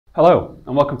Hello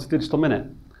and welcome to Digital Minute.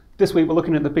 This week we're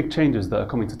looking at the big changes that are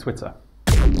coming to Twitter.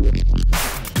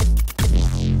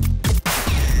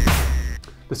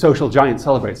 The social giant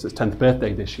celebrates its 10th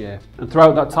birthday this year, and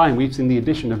throughout that time we've seen the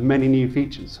addition of many new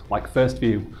features like First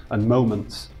View and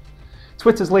Moments.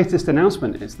 Twitter's latest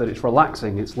announcement is that it's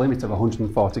relaxing its limit of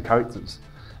 140 characters,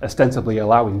 ostensibly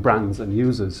allowing brands and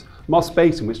users more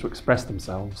space in which to express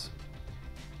themselves.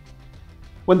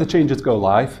 When the changes go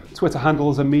live, Twitter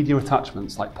handles and media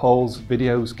attachments like polls,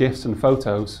 videos, GIFs and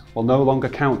photos will no longer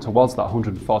count towards that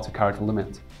 140 character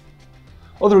limit.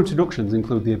 Other introductions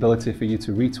include the ability for you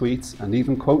to retweet and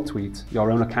even quote tweet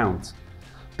your own account.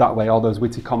 That way all those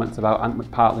witty comments about Ant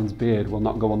McPartlin's beard will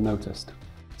not go unnoticed.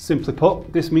 Simply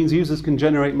put, this means users can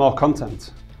generate more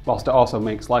content, whilst it also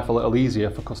makes life a little easier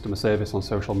for customer service on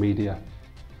social media.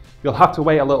 You'll have to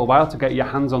wait a little while to get your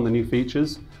hands on the new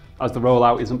features, as the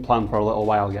rollout isn't planned for a little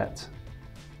while yet.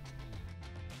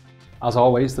 As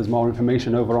always, there's more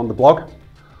information over on the blog,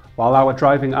 while our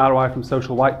Driving ROI from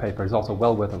Social white paper is also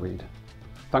well worth a read.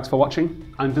 Thanks for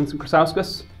watching. I'm Vincent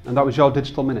Krasauskas, and that was your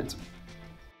Digital Minute.